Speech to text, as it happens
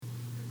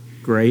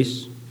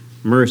Grace,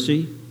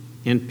 mercy,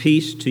 and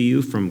peace to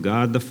you from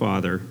God the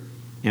Father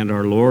and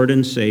our Lord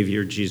and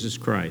Savior, Jesus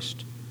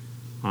Christ.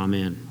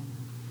 Amen.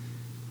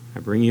 I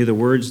bring you the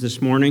words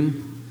this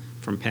morning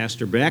from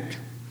Pastor Beck.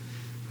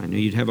 I knew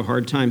you'd have a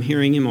hard time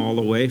hearing him all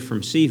the way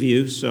from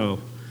Seaview, so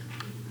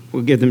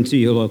we'll give them to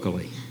you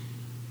locally.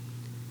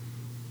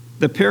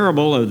 The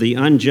parable of the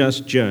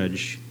unjust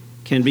judge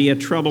can be a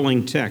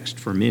troubling text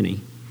for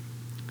many.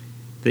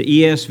 The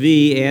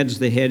ESV adds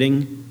the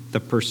heading, "The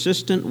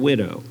Persistent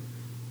Widow,"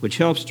 which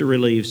helps to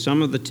relieve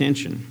some of the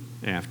tension.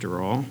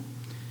 After all,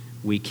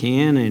 we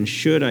can and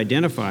should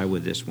identify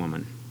with this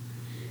woman.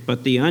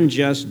 But the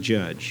unjust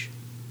judge,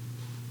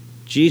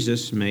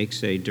 Jesus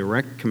makes a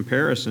direct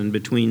comparison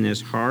between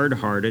this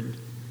hard-hearted,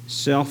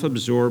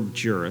 self-absorbed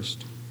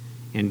jurist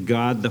and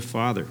God the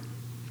Father.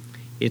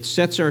 It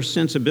sets our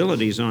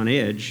sensibilities on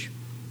edge.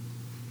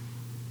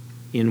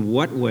 In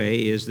what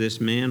way is this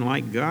man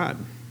like God?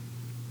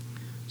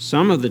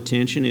 Some of the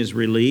tension is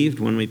relieved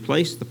when we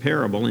place the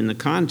parable in the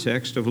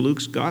context of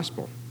Luke's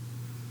gospel.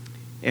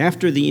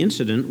 After the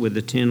incident with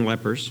the 10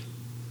 lepers,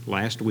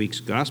 last week's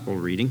gospel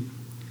reading,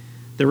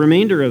 the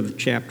remainder of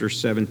chapter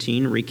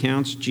 17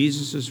 recounts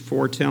Jesus'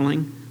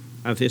 foretelling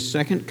of his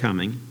second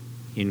coming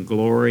in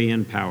glory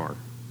and power.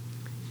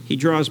 He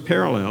draws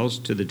parallels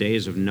to the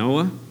days of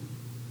Noah,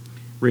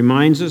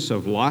 reminds us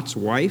of Lot's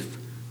wife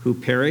who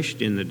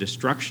perished in the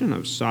destruction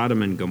of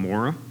Sodom and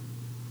Gomorrah.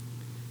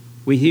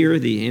 We hear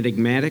the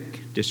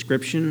enigmatic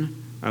description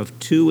of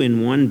 2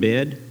 in one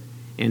bed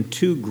and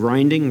 2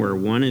 grinding where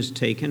one is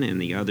taken and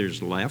the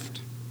other's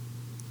left.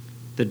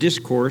 The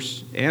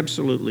discourse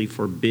absolutely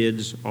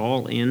forbids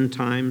all end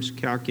times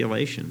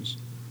calculations,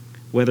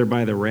 whether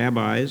by the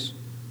rabbis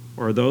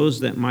or those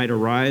that might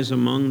arise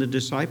among the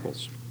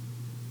disciples.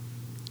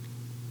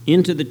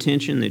 Into the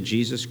tension that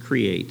Jesus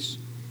creates,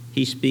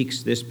 he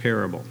speaks this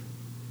parable,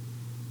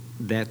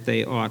 that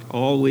they ought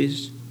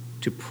always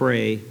to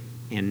pray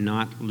and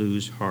not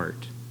lose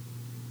heart.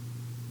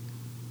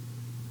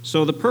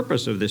 So the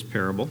purpose of this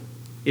parable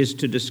is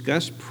to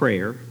discuss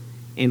prayer,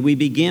 and we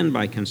begin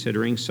by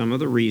considering some of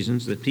the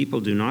reasons that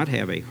people do not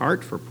have a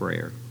heart for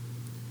prayer.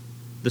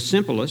 The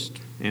simplest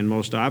and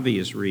most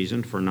obvious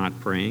reason for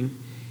not praying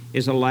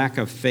is a lack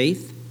of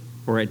faith,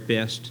 or at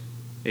best,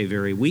 a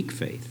very weak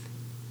faith.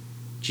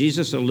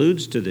 Jesus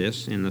alludes to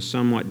this in the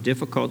somewhat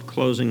difficult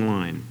closing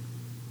line.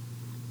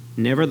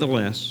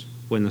 Nevertheless,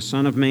 when the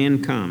Son of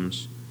Man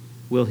comes,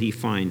 will he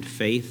find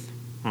faith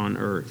on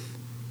earth?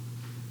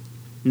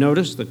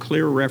 Notice the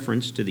clear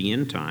reference to the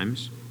end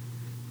times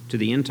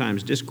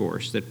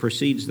discourse that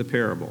precedes the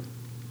parable.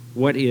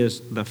 What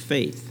is the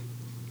faith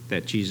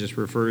that Jesus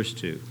refers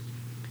to?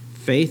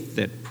 Faith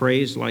that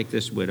prays like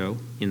this widow,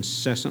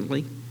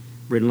 incessantly,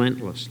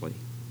 relentlessly.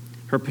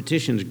 Her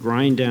petitions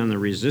grind down the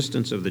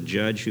resistance of the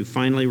judge who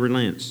finally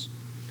relents,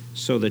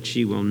 so that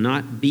she will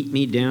not beat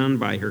me down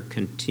by her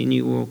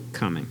continual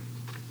coming.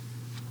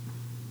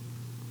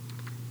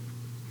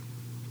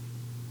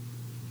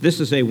 This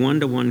is a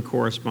one-to-one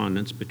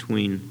correspondence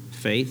between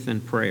faith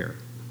and prayer.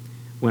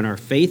 When our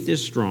faith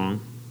is strong,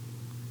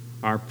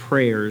 our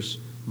prayers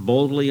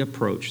boldly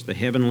approach the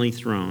heavenly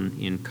throne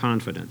in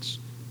confidence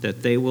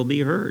that they will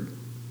be heard.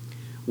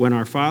 When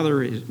our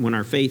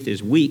faith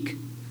is weak,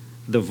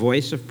 the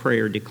voice of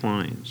prayer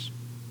declines.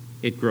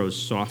 It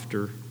grows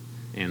softer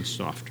and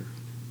softer.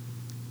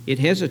 It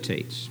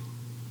hesitates.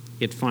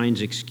 It finds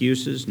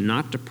excuses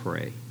not to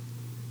pray.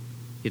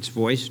 Its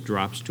voice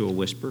drops to a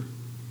whisper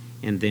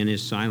and then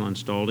is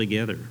silenced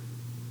altogether.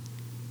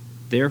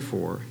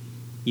 Therefore,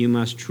 you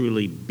must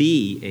truly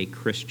be a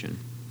Christian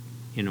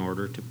in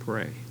order to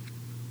pray.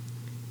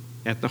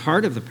 At the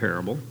heart of the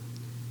parable,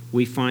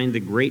 we find the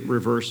great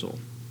reversal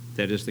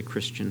that is the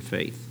Christian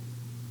faith.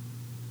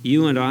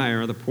 You and I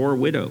are the poor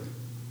widow,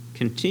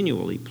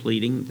 continually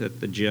pleading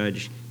that the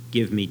judge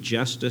give me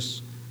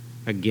justice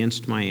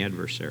against my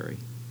adversary.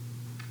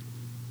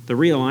 The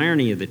real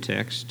irony of the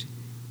text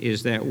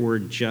is that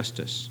word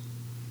justice.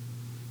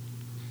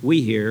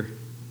 We hear,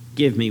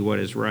 give me what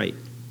is right.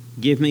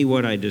 Give me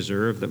what I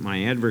deserve that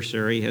my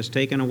adversary has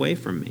taken away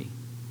from me.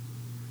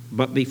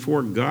 But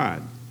before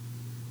God,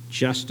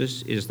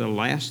 justice is the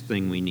last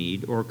thing we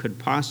need or could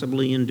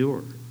possibly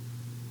endure.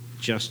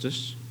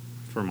 Justice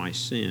for my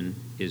sin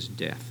is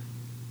death.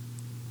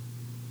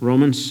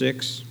 Romans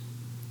 6,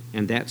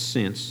 and that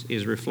sense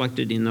is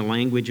reflected in the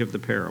language of the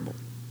parable.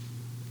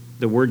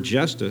 The word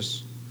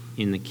justice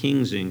in the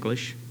King's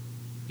English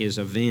is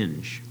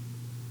avenge,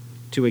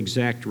 to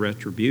exact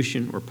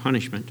retribution or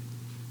punishment,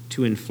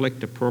 to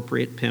inflict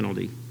appropriate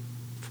penalty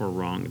for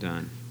wrong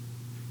done.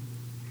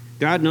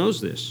 God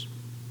knows this,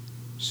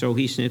 so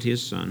he sent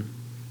his Son,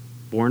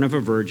 born of a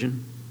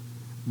virgin,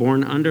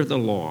 born under the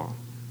law,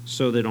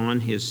 so that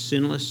on his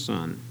sinless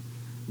Son,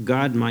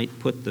 God might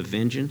put the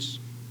vengeance,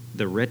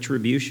 the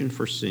retribution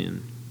for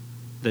sin,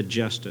 the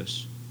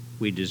justice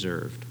we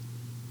deserved.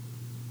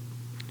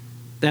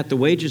 That the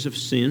wages of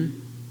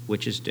sin,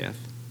 which is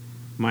death,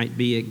 might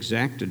be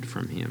exacted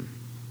from him.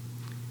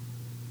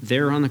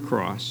 There on the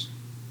cross,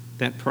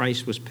 that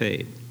price was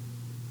paid.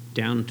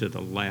 down to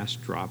the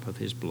last drop of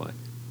his blood.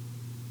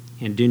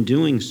 And in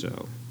doing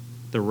so,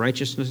 the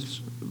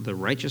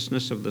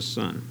righteousness of the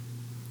Son,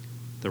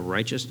 the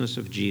righteousness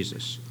of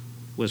Jesus,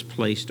 was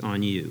placed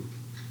on you.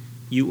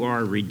 You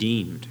are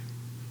redeemed.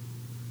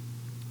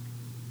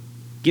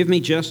 Give me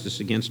justice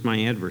against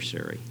my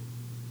adversary.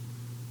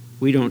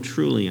 We don't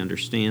truly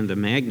understand the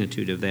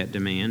magnitude of that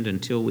demand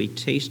until we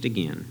taste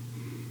again,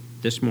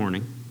 this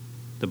morning,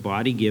 the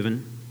body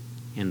given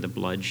and the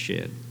blood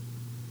shed.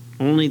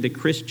 Only the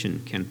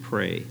Christian can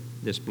pray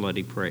this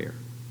bloody prayer.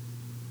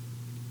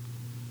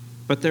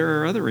 But there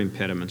are other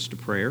impediments to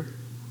prayer,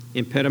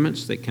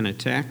 impediments that can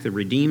attack the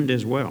redeemed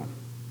as well.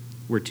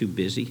 We're too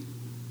busy.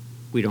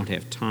 We don't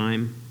have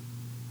time.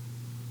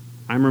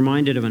 I'm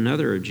reminded of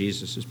another of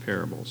Jesus'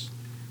 parables,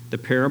 the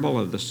parable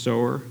of the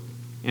sower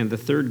and the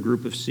third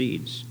group of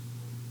seeds,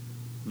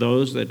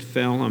 those that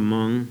fell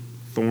among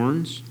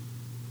thorns.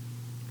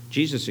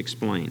 Jesus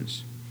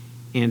explains,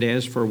 "And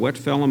as for what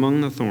fell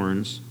among the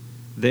thorns,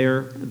 they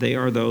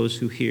are those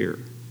who hear.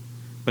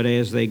 But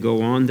as they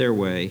go on their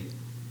way,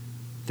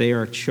 they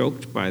are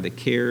choked by the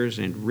cares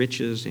and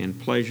riches and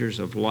pleasures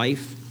of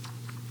life,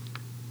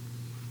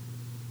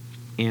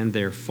 and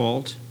their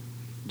fruit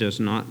does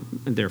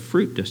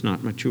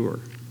not mature."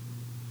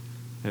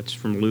 That's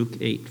from Luke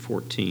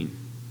 8:14.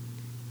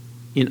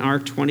 In our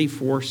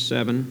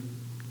 24/7,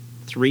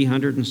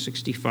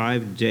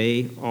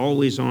 365-day,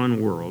 always-on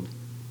world,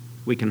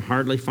 we can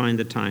hardly find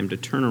the time to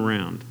turn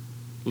around,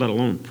 let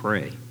alone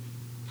pray.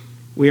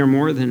 We are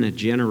more than a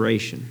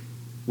generation.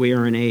 We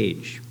are an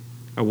age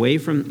away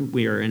from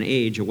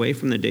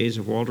the days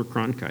of Walter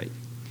Cronkite.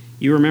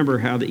 You remember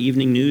how the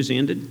evening news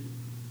ended?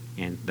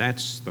 And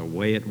that's the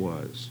way it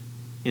was.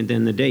 And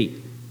then the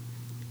date.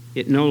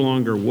 It no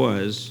longer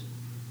was,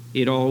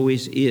 it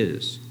always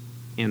is.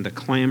 And the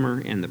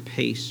clamor and the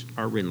pace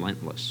are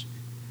relentless.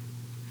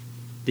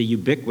 The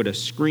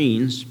ubiquitous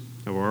screens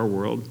of our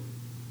world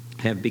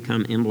have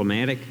become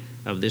emblematic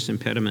of this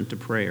impediment to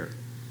prayer.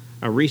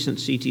 A recent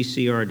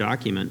CTCR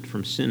document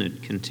from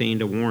Synod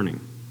contained a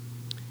warning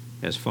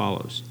as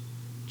follows: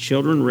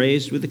 children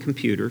raised with a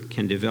computer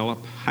can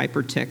develop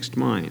hypertext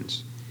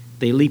minds.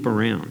 They leap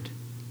around.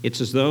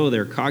 It's as though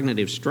their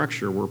cognitive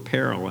structure were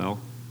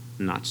parallel,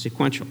 not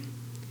sequential.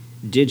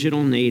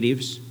 Digital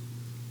natives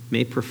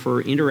may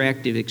prefer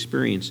interactive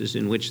experiences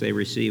in which they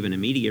receive an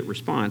immediate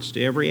response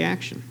to every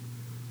action,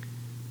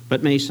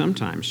 but may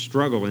sometimes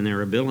struggle in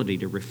their ability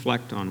to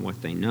reflect on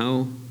what they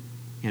know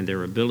and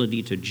their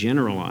ability to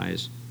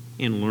generalize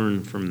and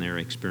learn from their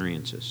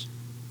experiences.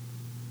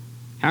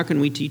 How can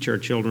we teach our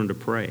children to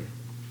pray?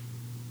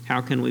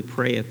 How can we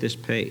pray at this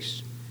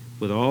pace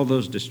with all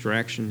those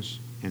distractions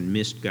and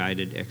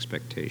misguided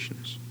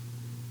expectations?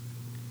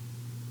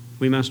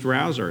 We must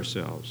rouse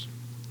ourselves,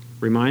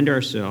 remind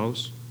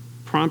ourselves,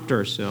 prompt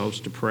ourselves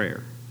to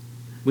prayer.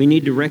 We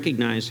need to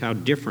recognize how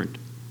different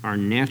our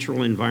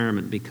natural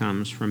environment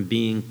becomes from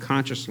being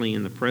consciously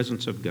in the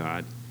presence of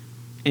God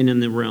and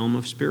in the realm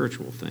of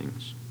spiritual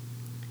things.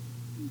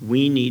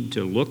 We need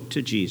to look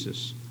to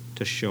Jesus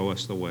to show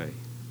us the way.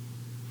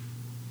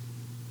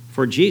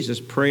 For Jesus,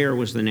 prayer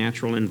was the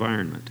natural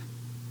environment,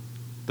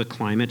 the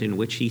climate in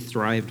which he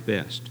thrived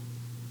best.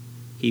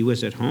 He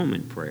was at home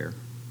in prayer,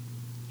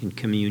 in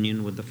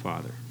communion with the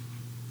Father.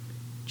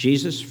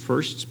 Jesus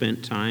first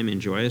spent time in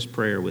joyous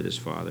prayer with his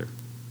Father,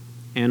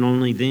 and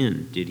only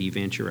then did he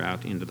venture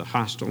out into the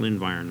hostile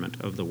environment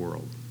of the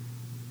world.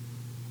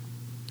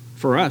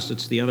 For us,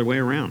 it's the other way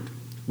around.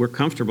 We're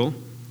comfortable,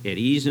 at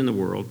ease in the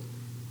world,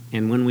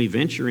 and when we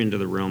venture into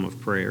the realm of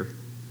prayer,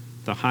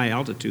 the high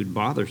altitude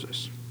bothers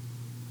us,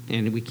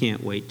 and we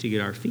can't wait to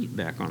get our feet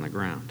back on the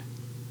ground.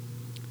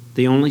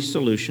 The only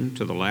solution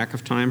to the lack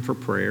of time for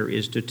prayer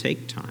is to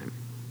take time.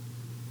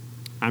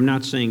 I'm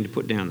not saying to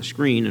put down the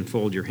screen and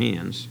fold your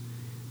hands.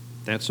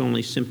 That's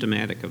only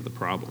symptomatic of the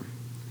problem.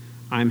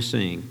 I'm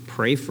saying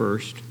pray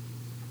first.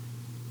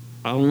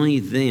 Only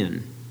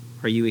then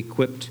are you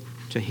equipped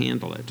to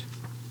handle it.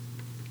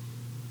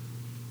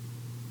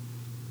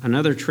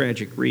 Another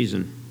tragic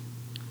reason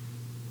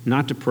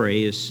not to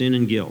pray is sin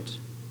and guilt.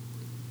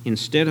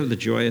 Instead of the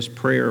joyous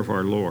prayer of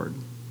our Lord,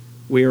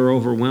 we are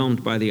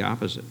overwhelmed by the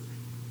opposite.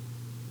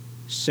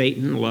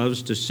 Satan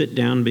loves to sit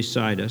down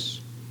beside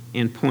us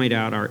and point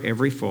out our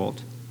every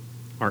fault,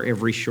 our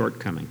every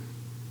shortcoming.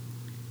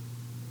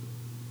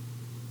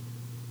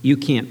 You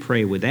can't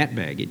pray with that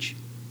baggage.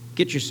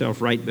 Get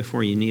yourself right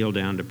before you kneel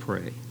down to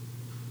pray.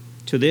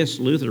 To this,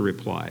 Luther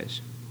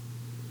replies,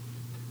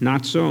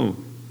 "Not so,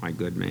 my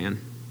good man.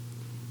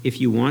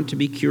 If you want to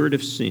be cured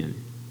of sin,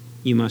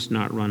 you must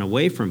not run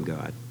away from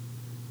God,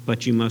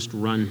 but you must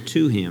run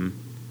to him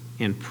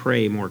and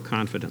pray more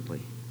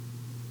confidently.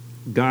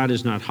 God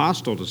is not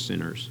hostile to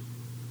sinners,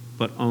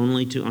 but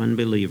only to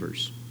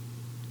unbelievers.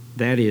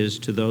 That is,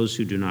 to those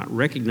who do not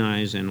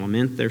recognize and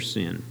lament their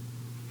sin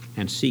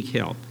and seek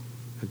help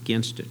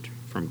against it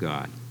from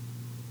God."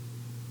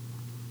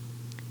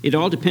 It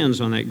all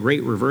depends on that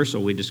great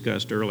reversal we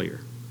discussed earlier.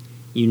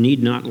 You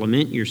need not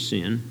lament your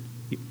sin,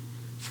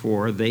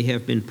 for they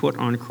have been put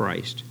on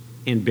Christ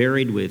and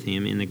buried with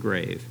him in the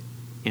grave.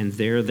 and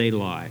there they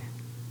lie,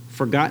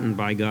 forgotten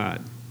by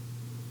God.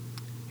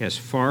 As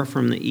far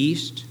from the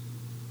east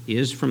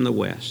is from the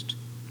west,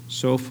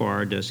 so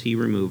far does he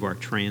remove our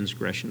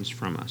transgressions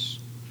from us.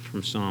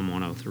 From Psalm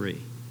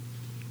 103.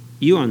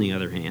 You, on the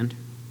other hand,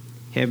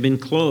 have been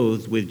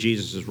clothed with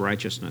Jesus'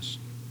 righteousness.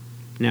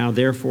 Now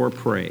therefore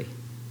pray,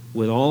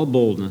 with all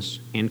boldness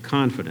and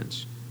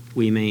confidence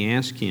we may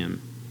ask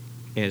him,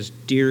 as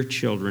dear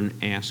children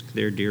ask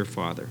their dear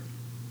Father.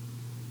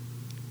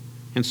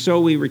 And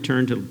so we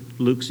return to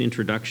Luke's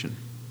introduction.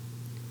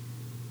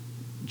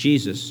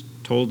 Jesus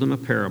told them a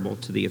parable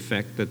to the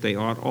effect that they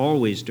ought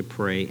always to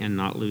pray and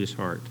not lose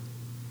heart.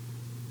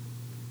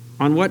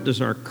 On what does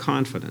our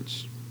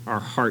confidence, our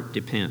heart,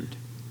 depend?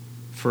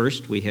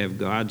 First, we have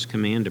God's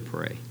command to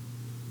pray.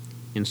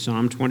 In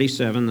Psalm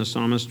 27, the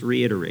psalmist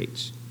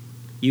reiterates,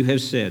 "You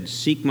have said,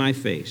 'Seek my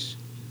face.'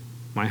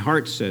 My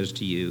heart says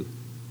to you,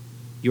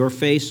 'Your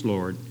face,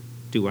 Lord,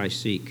 do I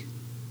seek.'"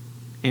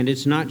 And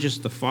it's not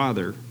just the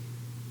Father.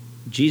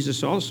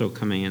 Jesus also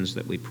commands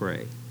that we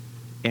pray.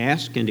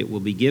 "Ask, and it will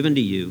be given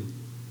to you.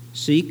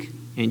 Seek,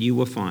 and you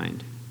will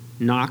find.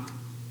 Knock,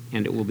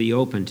 and it will be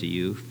open to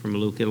you," from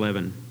Luke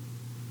 11.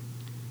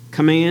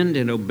 Command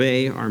and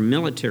obey are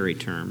military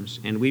terms,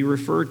 and we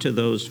refer to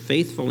those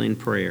faithful in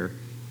prayer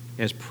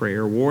as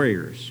prayer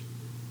warriors.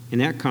 In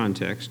that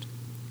context,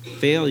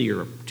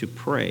 failure to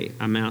pray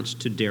amounts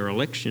to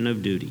dereliction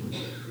of duty.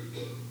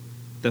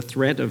 The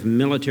threat of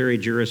military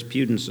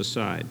jurisprudence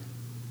aside,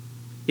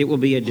 it will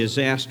be a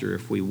disaster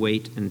if we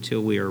wait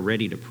until we are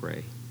ready to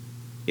pray,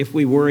 if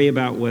we worry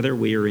about whether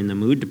we are in the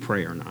mood to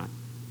pray or not,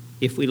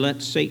 if we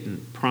let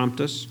Satan prompt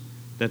us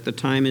that the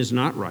time is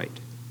not right,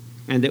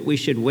 and that we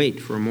should wait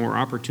for a more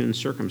opportune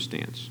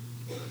circumstance,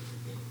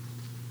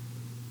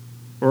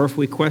 or if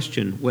we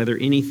question whether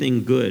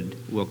anything good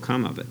will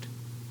come of it.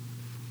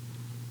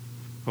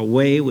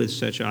 Away with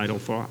such idle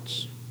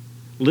thoughts.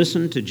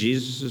 Listen to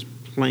Jesus'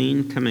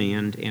 plain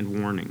command and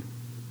warning.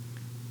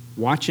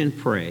 Watch and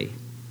pray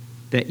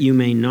that you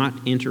may not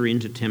enter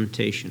into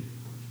temptation.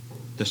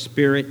 The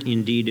spirit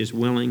indeed is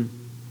willing,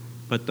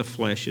 but the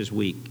flesh is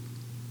weak.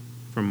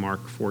 From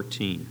Mark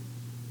 14.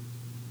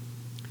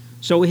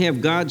 So we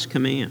have God's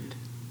command,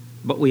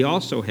 but we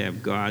also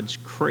have God's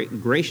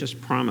gracious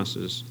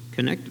promises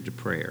connected to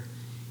prayer.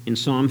 In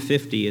Psalm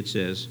 50 it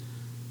says,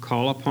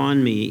 "Call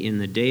upon me in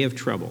the day of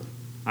trouble.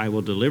 I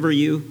will deliver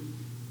you,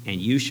 and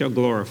you shall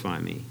glorify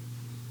me."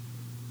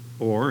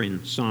 Or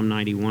in Psalm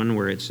 91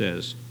 where it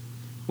says,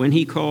 "When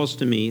he calls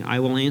to me, I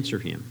will answer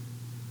him.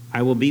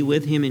 I will be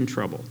with him in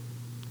trouble.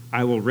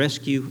 I will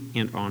rescue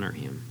and honor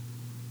him."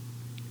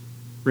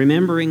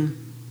 Remembering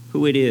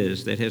who it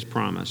is that has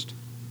promised,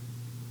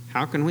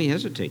 how can we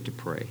hesitate to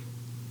pray?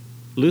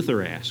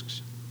 Luther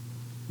asks,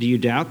 "Do you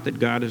doubt that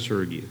God has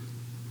heard you?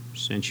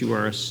 Since you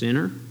are a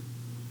sinner,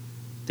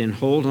 then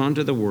hold on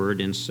to the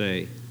word and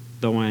say,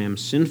 'Though I am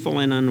sinful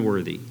and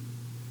unworthy,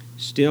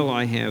 still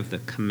I have the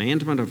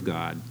commandment of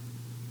God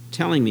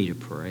telling me to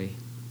pray,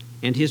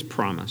 and his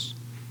promise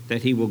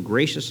that he will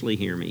graciously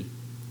hear me,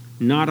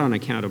 not on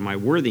account of my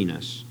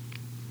worthiness,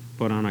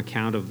 but on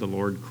account of the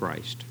Lord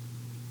Christ.'"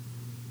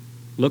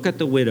 Look at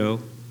the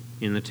widow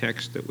in the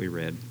text that we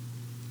read.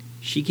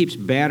 She keeps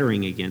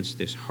battering against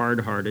this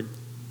hard-hearted,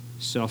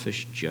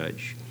 selfish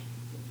judge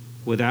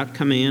without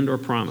command or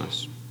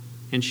promise,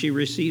 and she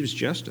receives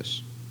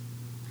justice.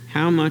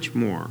 How much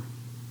more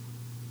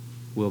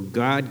will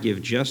God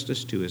give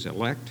justice to his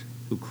elect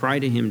who cry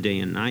to him day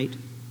and night?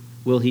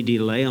 Will he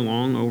delay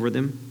long over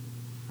them?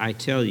 I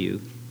tell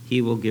you,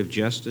 he will give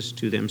justice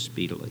to them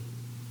speedily.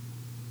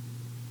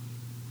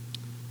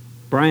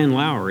 Brian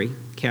Lowry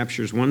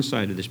captures one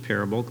side of this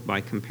parable by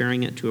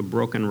comparing it to a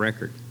broken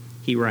record.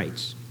 He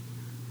writes,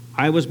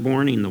 "I was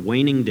born in the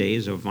waning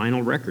days of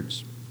vinyl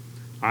records.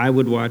 I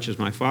would watch as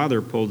my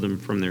father pulled them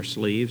from their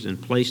sleeves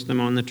and placed them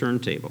on the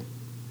turntable.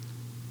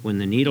 When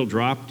the needle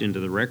dropped into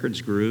the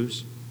record's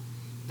grooves,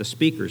 the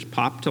speakers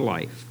popped to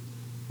life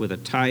with a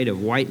tide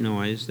of white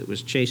noise that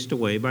was chased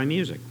away by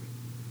music.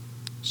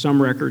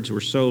 Some records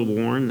were so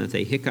worn that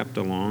they hiccuped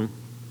along,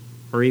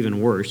 or even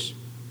worse,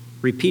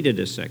 repeated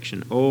a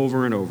section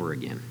over and over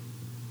again.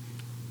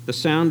 The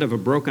sound of a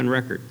broken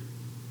record.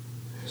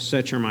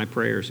 Such are my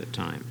prayers at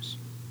times.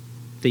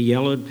 The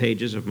yellowed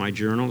pages of my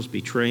journals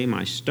betray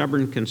my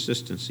stubborn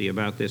consistency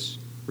about this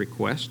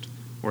request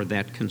or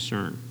that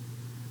concern.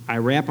 I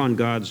rap on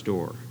God's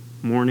door,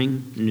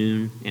 morning,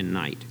 noon, and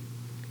night,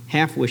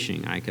 half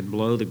wishing I could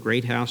blow the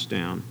great house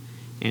down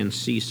and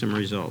see some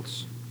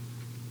results."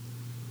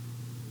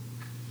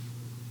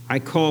 I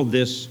called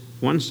this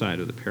one side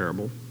of the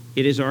parable.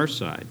 It is our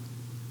side,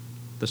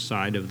 the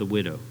side of the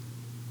widow.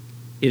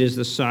 It is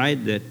the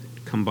side that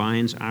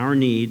combines our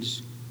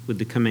needs with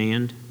the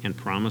command and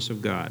promise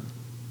of God.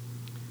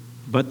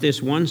 But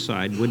this one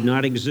side would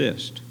not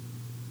exist,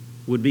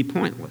 would be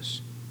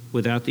pointless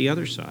without the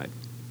other side.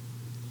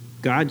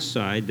 God's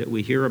side that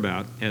we hear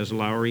about as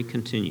Lowry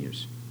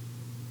continues.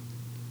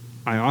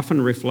 I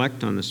often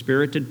reflect on the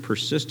spirited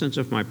persistence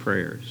of my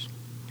prayers.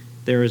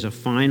 There is a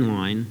fine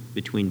line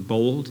between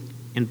bold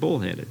and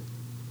bullheaded.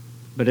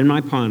 But in my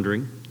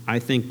pondering, I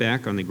think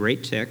back on the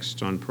great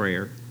texts on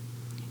prayer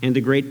and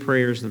the great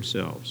prayers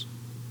themselves.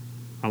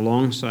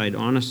 Alongside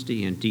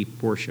honesty and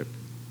deep worship,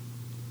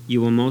 you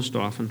will most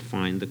often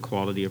find the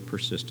quality of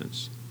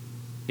persistence.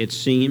 It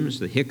seems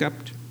the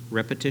hiccuped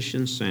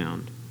repetition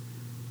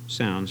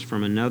sounds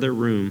from another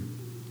room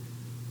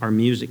are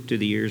music to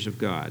the ears of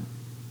God.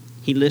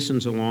 He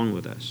listens along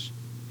with us.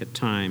 At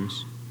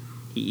times,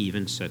 he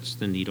even sets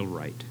the needle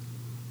right.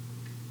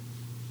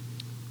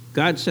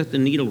 God set the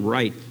needle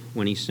right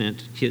when he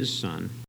sent his Son